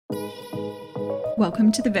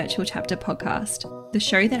Welcome to the Virtual Chapter podcast, the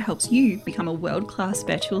show that helps you become a world-class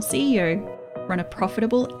virtual CEO, run a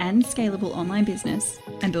profitable and scalable online business,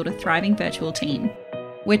 and build a thriving virtual team.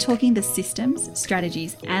 We're talking the systems,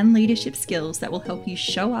 strategies, and leadership skills that will help you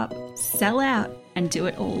show up, sell out, and do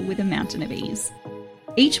it all with a mountain of ease.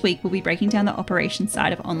 Each week, we'll be breaking down the operations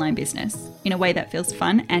side of online business in a way that feels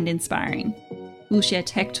fun and inspiring. We'll share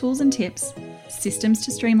tech tools and tips, systems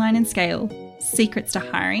to streamline and scale, secrets to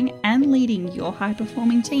hiring and leading your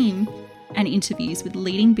high-performing team, and interviews with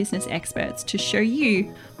leading business experts to show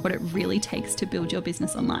you what it really takes to build your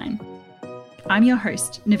business online. I'm your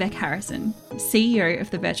host, Nivek Harrison, CEO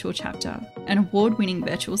of The Virtual Chapter, an award-winning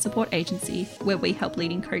virtual support agency where we help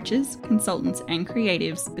leading coaches, consultants, and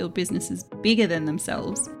creatives build businesses bigger than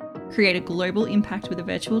themselves, create a global impact with a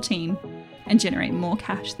virtual team, and generate more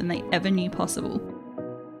cash than they ever knew possible.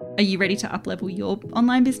 Are you ready to uplevel your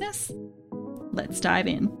online business? Let's dive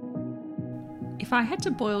in. If I had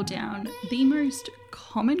to boil down the most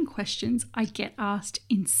common questions I get asked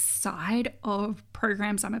inside of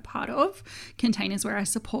programs I'm a part of, containers where I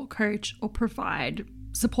support coach or provide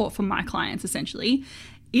support for my clients essentially,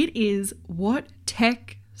 it is what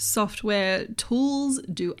tech, software, tools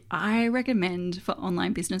do I recommend for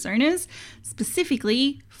online business owners,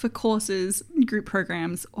 specifically for courses, group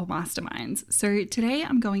programs, or masterminds. So today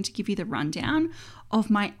I'm going to give you the rundown of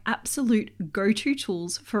my absolute go-to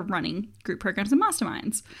tools for running group programs and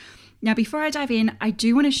masterminds. Now, before I dive in, I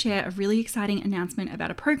do want to share a really exciting announcement about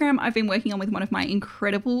a program I've been working on with one of my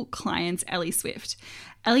incredible clients, Ellie Swift.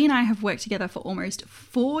 Ellie and I have worked together for almost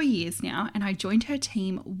 4 years now, and I joined her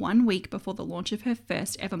team 1 week before the launch of her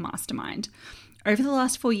first ever mastermind. Over the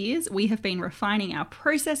last 4 years, we have been refining our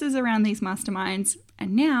processes around these masterminds,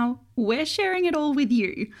 and now we're sharing it all with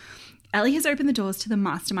you. Ellie has opened the doors to the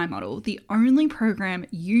mastermind model, the only program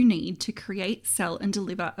you need to create, sell, and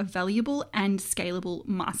deliver a valuable and scalable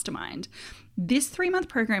mastermind. This 3-month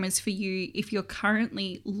program is for you if you're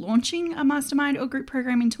currently launching a mastermind or group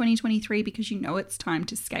program in 2023 because you know it's time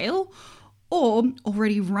to scale, or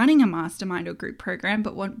already running a mastermind or group program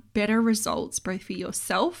but want better results both for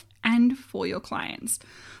yourself and for your clients.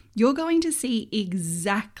 You're going to see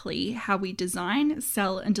exactly how we design,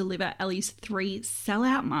 sell, and deliver Ellie's 3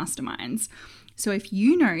 sellout masterminds. So if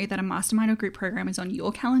you know that a mastermind or group program is on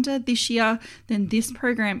your calendar this year, then this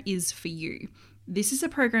program is for you. This is a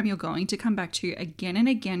program you're going to come back to again and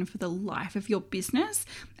again for the life of your business,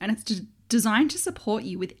 and it's designed to support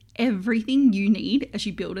you with everything you need as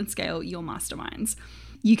you build and scale your masterminds.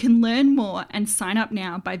 You can learn more and sign up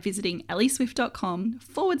now by visiting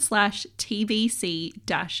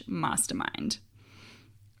ellieswift.com/TVC-mastermind.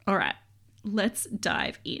 All right, let's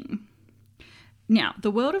dive in. Now,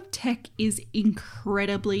 the world of tech is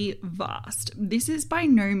incredibly vast. This is by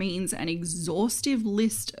no means an exhaustive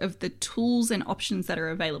list of the tools and options that are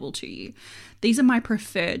available to you. These are my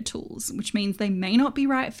preferred tools, which means they may not be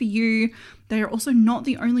right for you. They are also not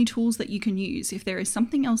the only tools that you can use. If there is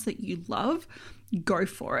something else that you love, go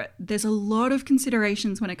for it. There's a lot of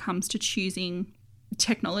considerations when it comes to choosing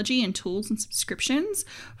technology and tools and subscriptions,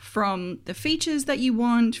 from the features that you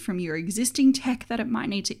want, from your existing tech that it might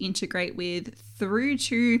need to integrate with, through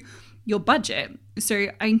to your budget. So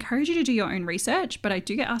I encourage you to do your own research, but I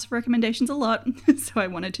do get asked for recommendations a lot, so I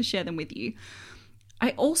wanted to share them with you.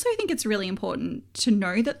 I also think it's really important to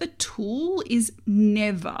know that the tool is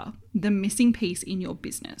never the missing piece in your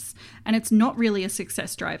business, and it's not really a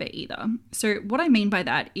success driver either. So what I mean by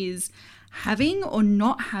that is having or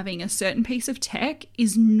not having a certain piece of tech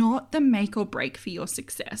is not the make or break for your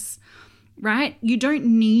success, right? You don't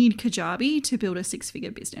need Kajabi to build a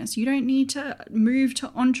 6-figure business. You don't need to move to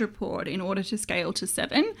Entreport in order to scale to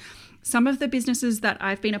 7. Some of the businesses that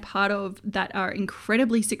I've been a part of that are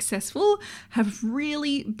incredibly successful have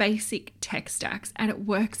really basic tech stacks, and it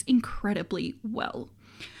works incredibly well.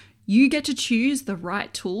 You get to choose the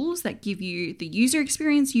right tools that give you the user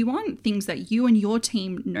experience you want, things that you and your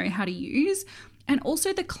team know how to use, and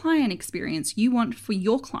also the client experience you want for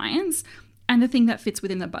your clients, and the thing that fits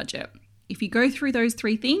within the budget. If you go through those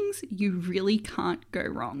 3 things, you really can't go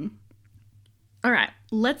wrong. All right,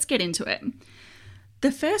 let's get into it.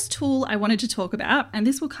 The first tool I wanted to talk about, and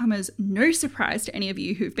this will come as no surprise to any of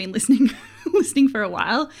you who've been listening for a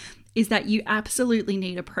while, is that you absolutely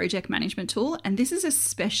need a project management tool. And this is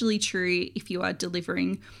especially true if you are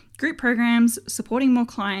delivering group programs, supporting more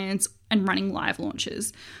clients, and running live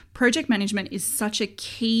launches. Project management is such a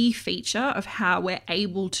key feature of how we're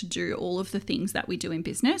able to do all of the things that we do in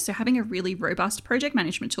business. So having a really robust project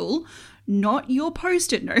management tool, not your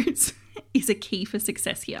post-it notes, is a key for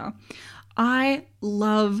success here. I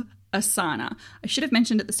love Asana. I should have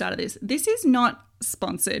mentioned at the start of this is not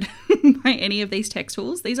sponsored by any of these tech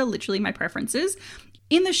tools. These are literally my preferences.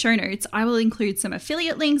 In the show notes, I will include some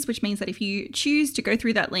affiliate links, which means that if you choose to go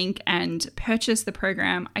through that link and purchase the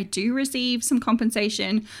program, I do receive some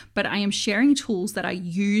compensation, but I am sharing tools that I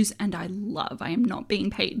use and I love. I am not being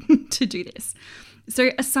paid to do this.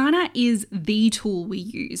 So Asana is the tool we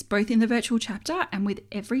use both in the virtual chapter and with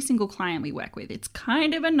every single client we work with. It's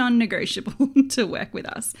kind of a non-negotiable to work with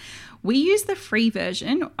us. We use the free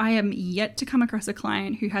version. I am yet to come across a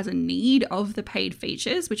client who has a need of the paid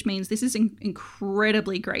features, which means this is an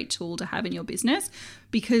incredibly great tool to have in your business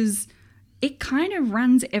because it kind of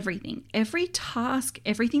runs everything. Every task,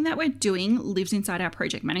 everything that we're doing lives inside our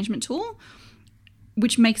project management tool,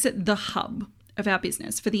 which makes it the hub of our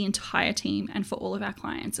business for the entire team and for all of our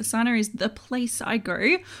clients. Asana is the place I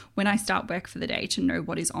go when I start work for the day to know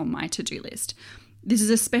what is on my to-do list. This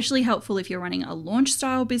is especially helpful if you're running a launch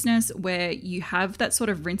style business where you have that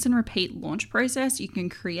sort of rinse and repeat launch process. You can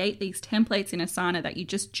create these templates in Asana that you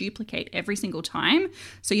just duplicate every single time.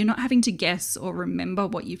 So you're not having to guess or remember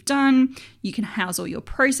what you've done. You can house all your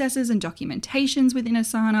processes and documentations within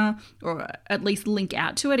Asana, or at least link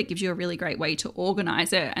out to it. It gives you a really great way to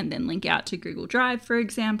organize it and then link out to Google Drive, for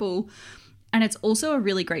example. And it's also a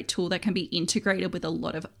really great tool that can be integrated with a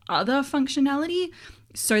lot of other functionality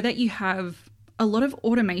so that you have a lot of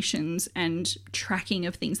automations and tracking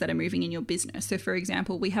of things that are moving in your business. So for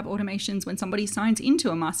example, we have automations when somebody signs into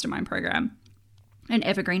a mastermind program, an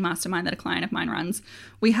evergreen mastermind that a client of mine runs.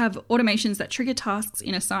 We have automations that trigger tasks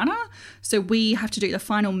in Asana. So we have to do the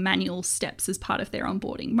final manual steps as part of their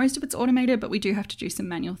onboarding. Most of it's automated, but we do have to do some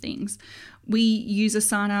manual things. We use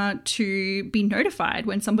Asana to be notified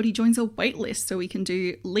when somebody joins a wait list so we can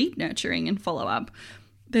do lead nurturing and follow up.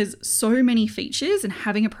 There's so many features, and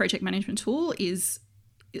having a project management tool is,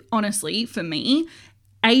 honestly, for me,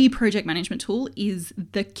 a project management tool is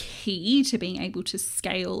the key to being able to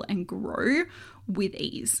scale and grow with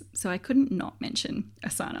ease. So I couldn't not mention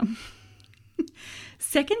Asana.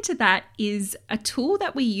 Second to that is a tool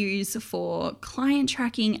that we use for client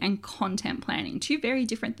tracking and content planning, two very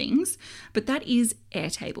different things, but that is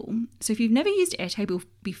Airtable. So if you've never used Airtable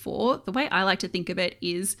before, the way I like to think of it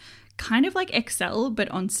is kind of like Excel, but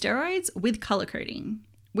on steroids with color coding,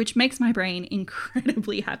 which makes my brain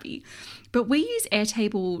incredibly happy. But we use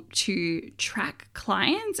Airtable to track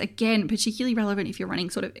clients, again, particularly relevant if you're running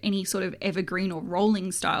sort of any sort of evergreen or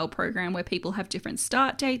rolling style program where people have different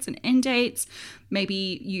start dates and end dates.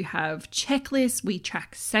 Maybe you have checklists. We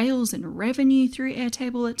track sales and revenue through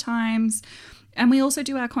Airtable at times. And we also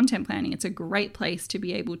do our content planning. It's a great place to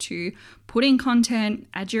be able to put in content,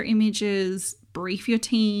 add your images, brief your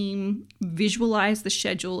team, visualize the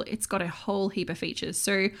schedule. It's got a whole heap of features.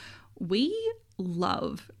 So we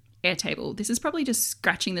love Airtable. This is probably just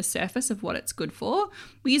scratching the surface of what it's good for.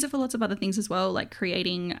 We use it for lots of other things as well, like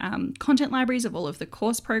creating content libraries of all of the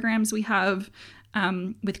course programs we have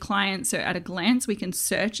with clients. So at a glance, we can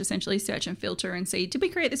essentially search and filter and see, did we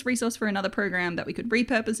create this resource for another program that we could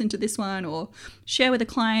repurpose into this one or share with a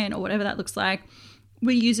client or whatever that looks like.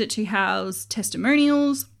 We use it to house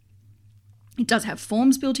testimonials. It does have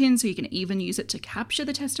forms built in, so you can even use it to capture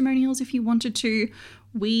the testimonials if you wanted to.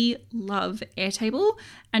 We love Airtable,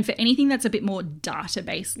 and for anything that's a bit more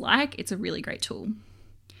database-like, it's a really great tool.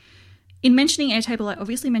 In mentioning Airtable, I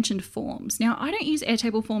obviously mentioned forms. Now, I don't use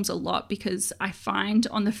Airtable forms a lot because I find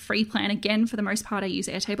on the free plan, again, for the most part, I use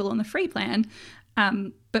Airtable on the free plan,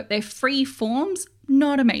 but their free forms,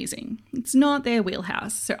 not amazing. It's not their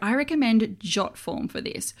wheelhouse. So I recommend Jotform for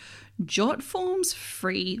this. Jotform's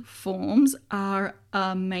free forms are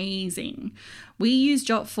amazing. We use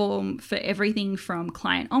Jotform for everything from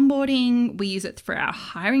client onboarding. We use it for our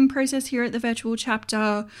hiring process here at the virtual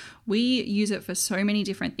chapter. We use it for so many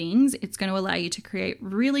different things. It's going to allow you to create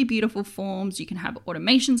really beautiful forms. You can have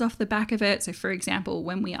automations off the back of it. So for example,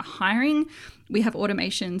 when we are hiring, we have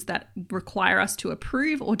automations that require us to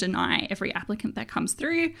approve or deny every applicant that comes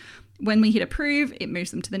through. When we hit approve, it moves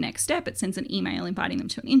them to the next step. It sends an email inviting them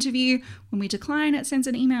to an interview. When we decline, it sends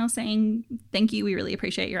an email saying, thank you, we really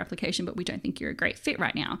appreciate your application, but we don't think you're a great fit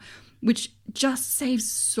right now, which just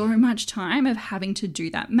saves so much time of having to do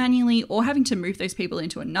that manually or having to move those people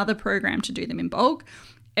into another program to do them in bulk.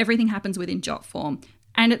 Everything happens within Jotform,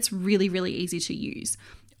 and it's really, really easy to use.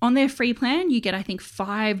 On their free plan, you get, I think,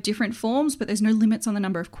 5 different forms, but there's no limits on the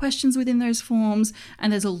number of questions within those forms.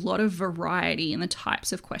 And there's a lot of variety in the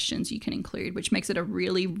types of questions you can include, which makes it a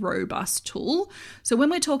really robust tool. So when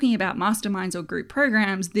we're talking about masterminds or group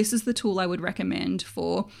programs, this is the tool I would recommend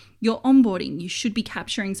for your onboarding. You should be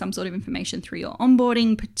capturing some sort of information through your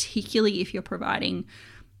onboarding, particularly if you're providing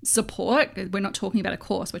support. We're not talking about a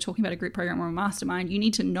course, we're talking about a group program or a mastermind. You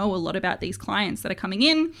need to know a lot about these clients that are coming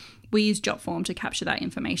in. We use Jotform to capture that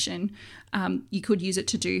information. You could use it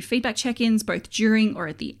to do feedback check-ins both during or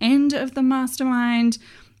at the end of the mastermind.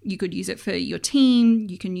 You could use it for your team.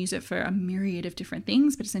 You can use it for a myriad of different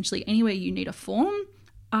things, but essentially anywhere you need a form,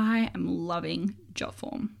 I am loving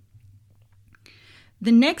Jotform.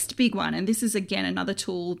 The next big one, and this is again another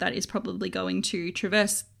tool that is probably going to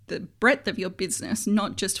traverse the breadth of your business,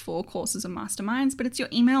 not just for courses and masterminds, but it's your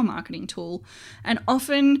email marketing tool. And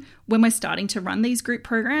often when we're starting to run these group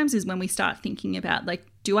programs is when we start thinking about like,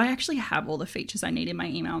 do I actually have all the features I need in my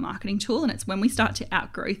email marketing tool? And it's when we start to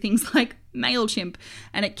outgrow things like MailChimp.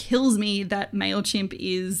 And it kills me that MailChimp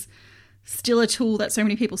is still a tool that so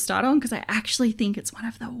many people start on, because I actually think it's one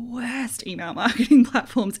of the worst email marketing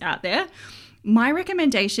platforms out there. My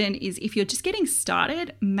recommendation is, if you're just getting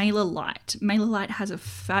started, MailerLite. MailerLite has a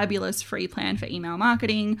fabulous free plan for email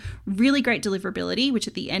marketing, really great deliverability, which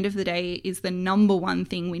at the end of the day is the number one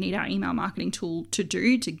thing we need our email marketing tool to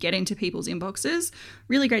do to get into people's inboxes.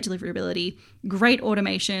 Really great deliverability, great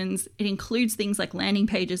automations. It includes things like landing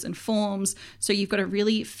pages and forms. So you've got a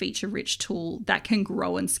really feature-rich tool that can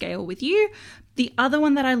grow and scale with you. The other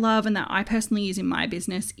one that I love and that I personally use in my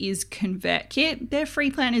business is ConvertKit. Their free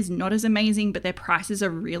plan is not as amazing, but their prices are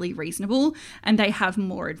really reasonable, and they have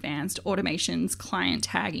more advanced automations, client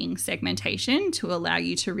tagging, segmentation to allow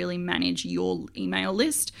you to really manage your email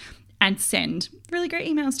list and send really great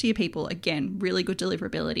emails to your people. Again, really good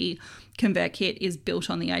deliverability. ConvertKit is built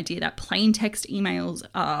on the idea that plain text emails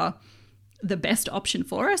are the best option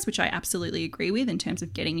for us, which I absolutely agree with in terms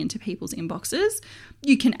of getting into people's inboxes.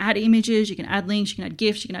 You can add images, you can add links, you can add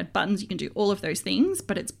GIFs, you can add buttons, you can do all of those things,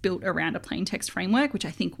 but it's built around a plain text framework, which I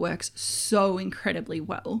think works so incredibly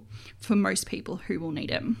well for most people who will need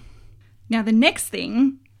it. Now, the next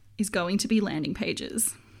thing is going to be landing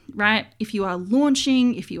pages, right? If you are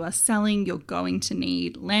launching, if you are selling, you're going to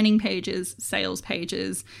need landing pages, sales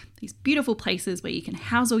pages, these beautiful places where you can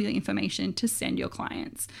house all your information to send your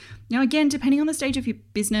clients. Now, again, depending on the stage of your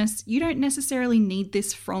business, you don't necessarily need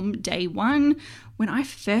this from day one. When I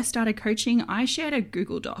first started coaching, I shared a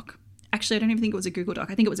Google Doc. Actually, I don't even think it was a Google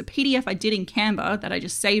Doc. I think it was a PDF I did in Canva that I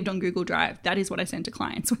just saved on Google Drive. That is what I sent to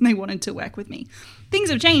clients when they wanted to work with me.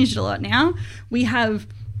 Things have changed a lot now. We have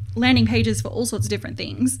landing pages for all sorts of different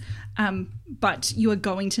things, but you are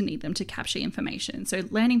going to need them to capture information. So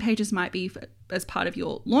landing pages might be as part of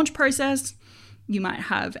your launch process. You might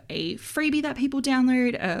have a freebie that people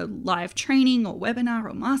download, a live training or webinar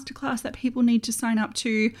or masterclass that people need to sign up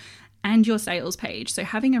to, and your sales page. So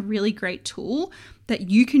having a really great tool that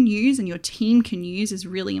you can use and your team can use is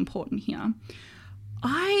really important here.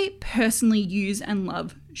 I personally use and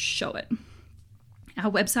love Showit. Our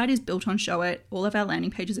website is built on Showit. All of our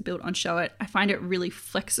landing pages are built on Showit. I find it really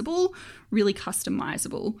flexible, really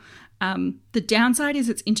customizable. The downside is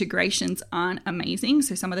its integrations aren't amazing.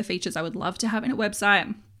 So some of the features I would love to have in a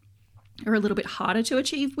website are a little bit harder to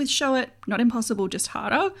achieve with Showit. Not impossible, just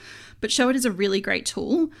harder. But Showit is a really great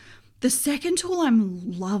tool. The second tool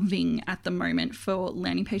I'm loving at the moment for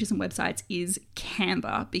landing pages and websites is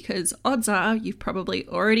Canva, because odds are you've probably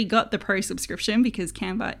already got the pro subscription, because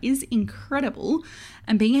Canva is incredible.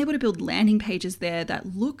 And being able to build landing pages there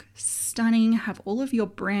that look stunning, have all of your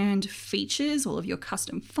brand features, all of your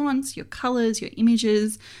custom fonts, your colors, your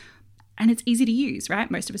images, and it's easy to use,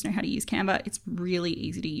 right? Most of us know how to use Canva. It's really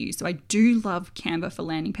easy to use. So I do love Canva for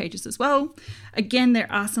landing pages as well. Again,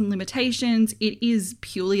 there are some limitations. It is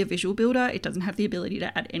purely a visual builder. It doesn't have the ability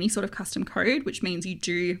to add any sort of custom code, which means you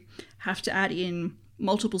do have to add in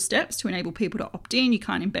multiple steps to enable people to opt in. You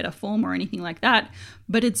can't embed a form or anything like that,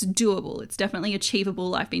 but it's doable. It's definitely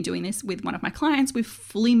achievable. I've been doing this with one of my clients. We've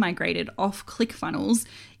fully migrated off ClickFunnels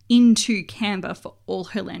into Canva for all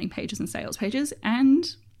her landing pages and sales pages,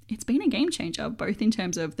 and it's been a game changer, both in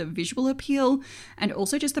terms of the visual appeal and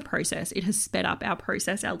also just the process. It has sped up our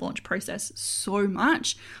process, our launch process so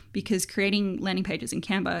much, because creating landing pages in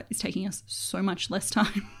Canva is taking us so much less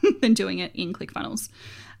time than doing it in ClickFunnels.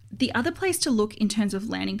 The other place to look in terms of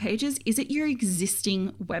landing pages is at your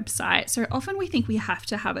existing website. So often we think we have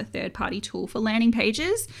to have a third-party tool for landing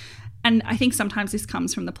pages. And I think sometimes this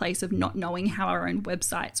comes from the place of not knowing how our own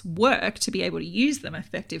websites work to be able to use them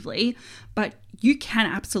effectively. But you can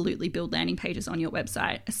absolutely build landing pages on your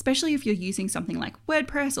website, especially if you're using something like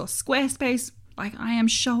WordPress or Squarespace, like I am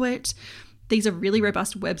Showit. These are really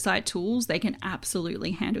robust website tools. They can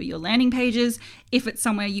absolutely handle your landing pages if it's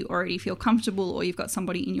somewhere you already feel comfortable, or you've got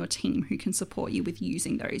somebody in your team who can support you with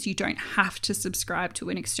using those. You don't have to subscribe to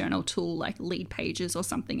an external tool like Lead Pages or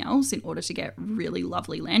something else in order to get really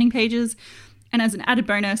lovely landing pages. And as an added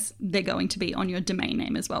bonus, they're going to be on your domain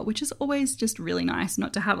name as well, which is always just really nice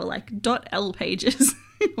not to have a like .l pages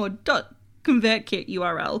or .convertkit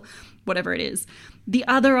URL, whatever it is. The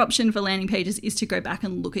other option for landing pages is to go back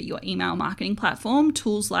and look at your email marketing platform.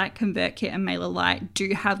 Tools like ConvertKit and MailerLite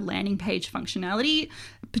do have landing page functionality,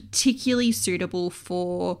 particularly suitable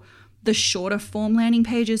for the shorter form landing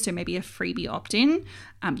pages, so maybe a freebie opt-in.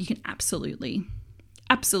 You can absolutely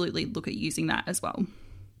look at using that as well.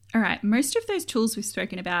 All right, most of those tools we've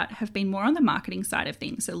spoken about have been more on the marketing side of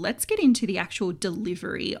things. So let's get into the actual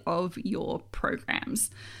delivery of your programs.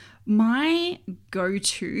 My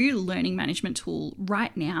go-to learning management tool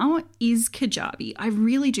right now is Kajabi. I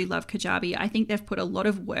really do love Kajabi. I think they've put a lot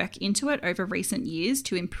of work into it over recent years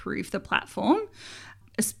to improve the platform,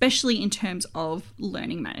 especially in terms of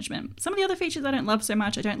learning management. Some of the other features I don't love so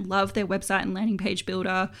much. I don't love their website and landing page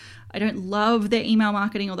builder. I don't love their email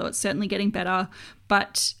marketing, although it's certainly getting better,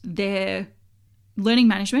 but their learning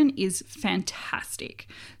management is fantastic.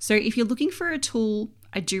 So if you're looking for a tool,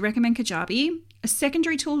 I do recommend Kajabi. A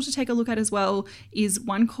secondary tool to take a look at as well is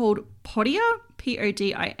one called Podia,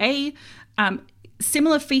 Podia.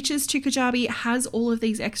 Similar features to Kajabi, has all of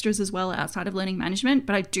these extras as well outside of learning management,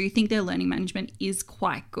 but I do think their learning management is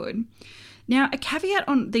quite good. Now, a caveat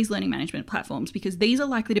on these learning management platforms, because these are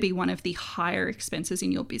likely to be one of the higher expenses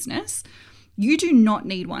in your business, you do not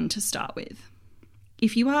need one to start with.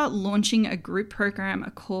 If you are launching a group program, a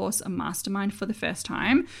course, a mastermind for the first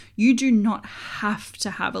time, you do not have to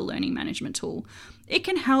have a learning management tool. It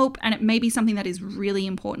can help, and it may be something that is really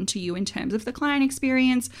important to you in terms of the client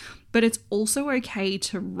experience, but it's also okay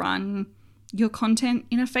to run your content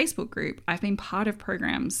in a Facebook group. I've been part of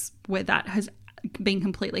programs where that has been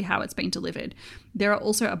completely how it's been delivered. There are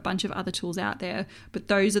also a bunch of other tools out there, but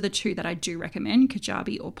those are the two that I do recommend,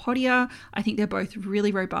 Kajabi or Podia. I think they're both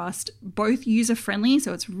really robust, both user-friendly,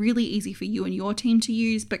 so it's really easy for you and your team to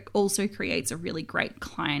use, but also creates a really great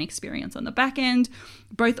client experience on the back end.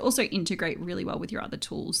 Both also integrate really well with your other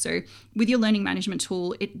tools. So with your learning management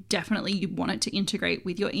tool, it definitely, you want it to integrate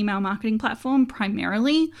with your email marketing platform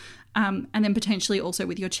primarily, and then potentially also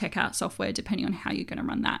with your checkout software, depending on how you're going to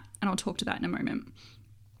run that. And I'll talk to that in a moment.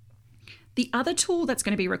 The other tool that's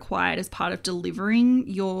going to be required as part of delivering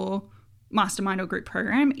your mastermind or group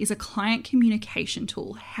program is a client communication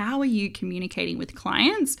tool. How are you communicating with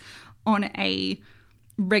clients on a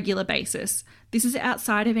regular basis? This is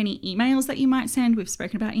outside of any emails that you might send. We've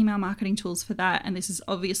spoken about email marketing tools for that. And this is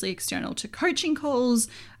obviously external to coaching calls.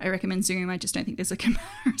 I recommend Zoom. I just don't think there's a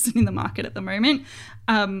comparison in the market at the moment.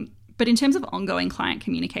 But in terms of ongoing client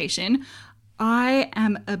communication, I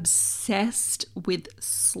am obsessed with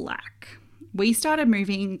Slack. We started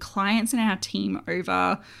moving clients in our team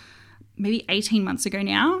over maybe 18 months ago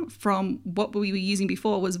now from what we were using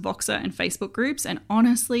before was Voxer and Facebook groups. And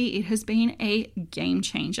honestly, it has been a game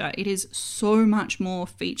changer. It is so much more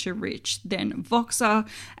feature rich than Voxer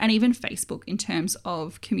and even Facebook in terms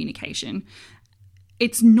of communication.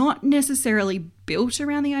 It's not necessarily built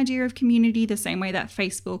around the idea of community the same way that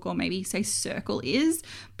Facebook or maybe say Circle is,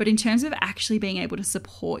 but in terms of actually being able to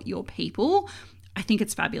support your people, I think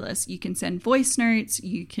it's fabulous. You can send voice notes,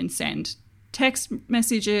 you can send text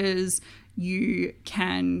messages, you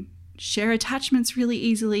can share attachments really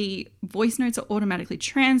easily. Voice notes are automatically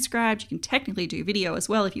transcribed. You can technically do video as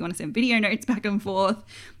well if you want to send video notes back and forth.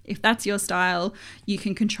 If that's your style, you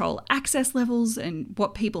can control access levels and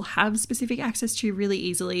what people have specific access to really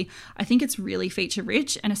easily. I think it's really feature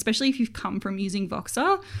rich, and especially if you've come from using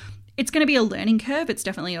Voxer, it's going to be a learning curve. It's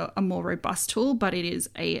definitely a more robust tool, but it is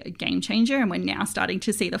a game changer. And we're now starting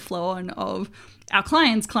to see the flow on of our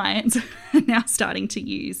clients are now starting to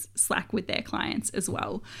use Slack with their clients as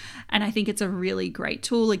well. And I think it's a really great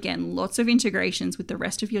tool. Again, lots of integrations with the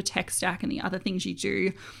rest of your tech stack and the other things you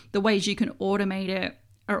do. The ways you can automate it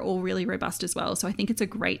are all really robust as well. So I think it's a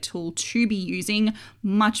great tool to be using,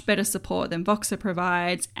 much better support than Voxer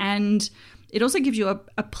provides. And it also gives you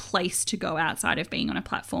a place to go outside of being on a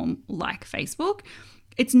platform like Facebook.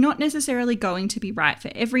 It's not necessarily going to be right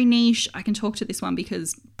for every niche. I can talk to this one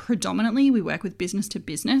because predominantly we work with business to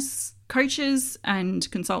business coaches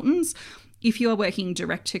and consultants. If you are working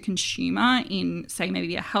direct to consumer in, say,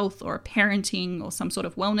 maybe a health or a parenting or some sort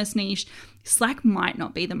of wellness niche, Slack might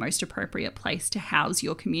not be the most appropriate place to house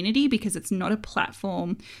your community because it's not a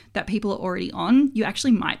platform that people are already on. You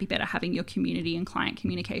actually might be better having your community and client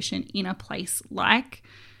communication in a place like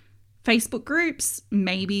Facebook groups,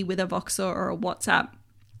 maybe with a Voxer or a WhatsApp,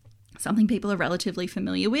 something people are relatively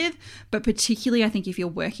familiar with. But particularly, I think if you're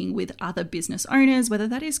working with other business owners, whether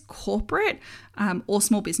that is corporate or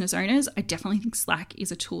small business owners, I definitely think Slack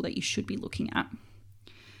is a tool that you should be looking at.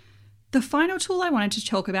 The final tool I wanted to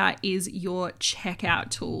talk about is your checkout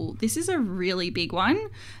tool. This is a really big one.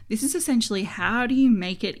 This is essentially, how do you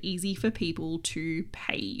make it easy for people to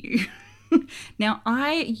pay you? Now,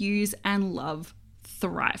 I use and love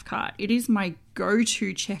ThriveCart. It is my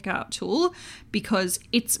go-to checkout tool because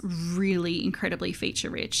it's really incredibly feature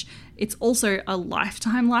rich. It's also a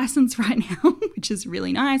lifetime license right now, which is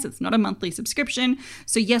really nice. It's not a monthly subscription.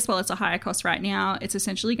 So yes, while it's a higher cost right now, it's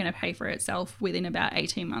essentially going to pay for itself within about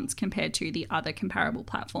 18 months compared to the other comparable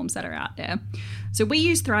platforms that are out there. So we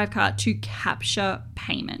use ThriveCart to capture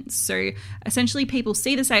payments. So essentially people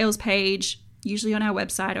see the sales page, usually on our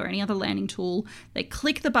website or any other landing tool. They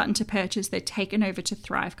click the button to purchase, they're taken over to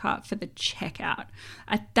ThriveCart for the checkout.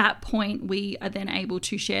 At that point, we are then able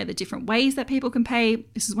to share the different ways that people can pay.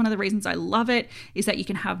 This is one of the reasons I love it, is that you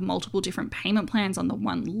can have multiple different payment plans on the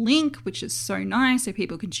one link, which is so nice. So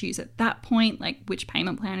people can choose at that point, like which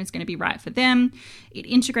payment plan is going to be right for them. It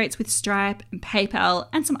integrates with Stripe and PayPal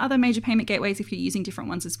and some other major payment gateways if you're using different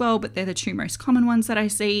ones as well, but they're the two most common ones that I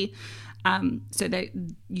see. So that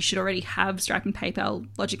you should already have Stripe and PayPal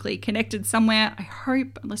logically connected somewhere, I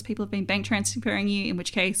hope, unless people have been bank transferring you, in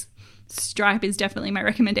which case Stripe is definitely my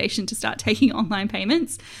recommendation to start taking online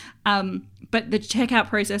payments. But the checkout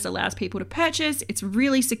process allows people to purchase. It's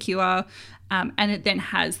really secure. And it then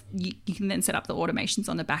has, you can then set up the automations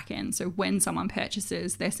on the back end. So when someone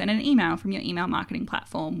purchases, they're sent an email from your email marketing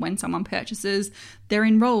platform. When someone purchases, they're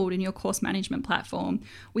enrolled in your course management platform.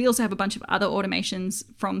 We also have a bunch of other automations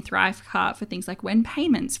from ThriveCart for things like when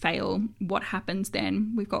payments fail, what happens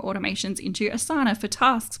then? We've got automations into Asana for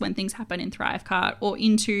tasks when things happen in ThriveCart, or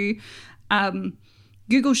into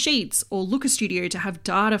Google Sheets or Looker Studio to have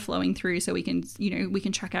data flowing through so we can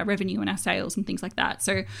track our revenue and our sales and things like that.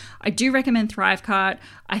 So I do recommend ThriveCart.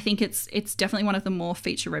 I think it's definitely one of the more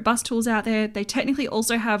feature robust tools out there. They technically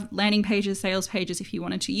also have landing pages, sales pages if you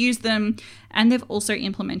wanted to use them. And they've also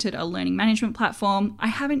implemented a learning management platform. I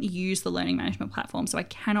haven't used the learning management platform, so I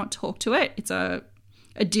cannot talk to it. It's a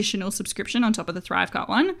additional subscription on top of the ThriveCart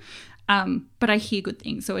one. But I hear good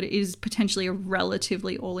things. So it is potentially a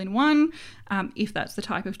relatively all-in-one if that's the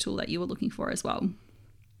type of tool that you were looking for as well.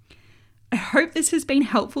 I hope this has been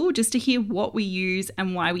helpful just to hear what we use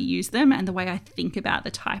and why we use them and the way I think about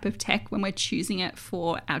the type of tech when we're choosing it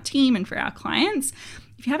for our team and for our clients.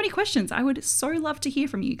 If you have any questions, I would so love to hear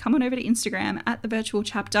from you. Come on over to Instagram at The Virtual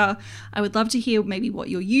Chapter. I would love to hear maybe what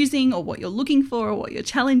you're using or what you're looking for or what your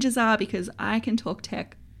challenges are, because I can talk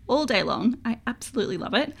tech all day long. I absolutely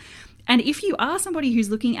love it. And if you are somebody who's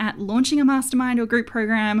looking at launching a mastermind or group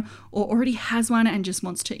program, or already has one and just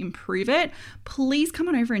wants to improve it, please come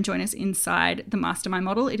on over and join us inside the mastermind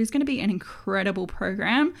model. It is going to be an incredible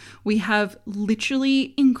program. We have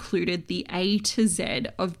literally included the A to Z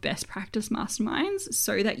of best practice masterminds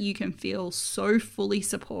so that you can feel so fully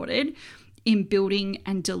supported in building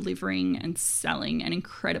and delivering and selling an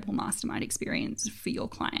incredible mastermind experience for your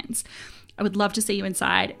clients. I would love to see you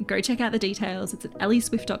inside. Go check out the details. It's at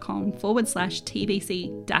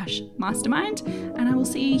ellieswift.com/TBC-mastermind. And I will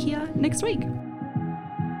see you here next week.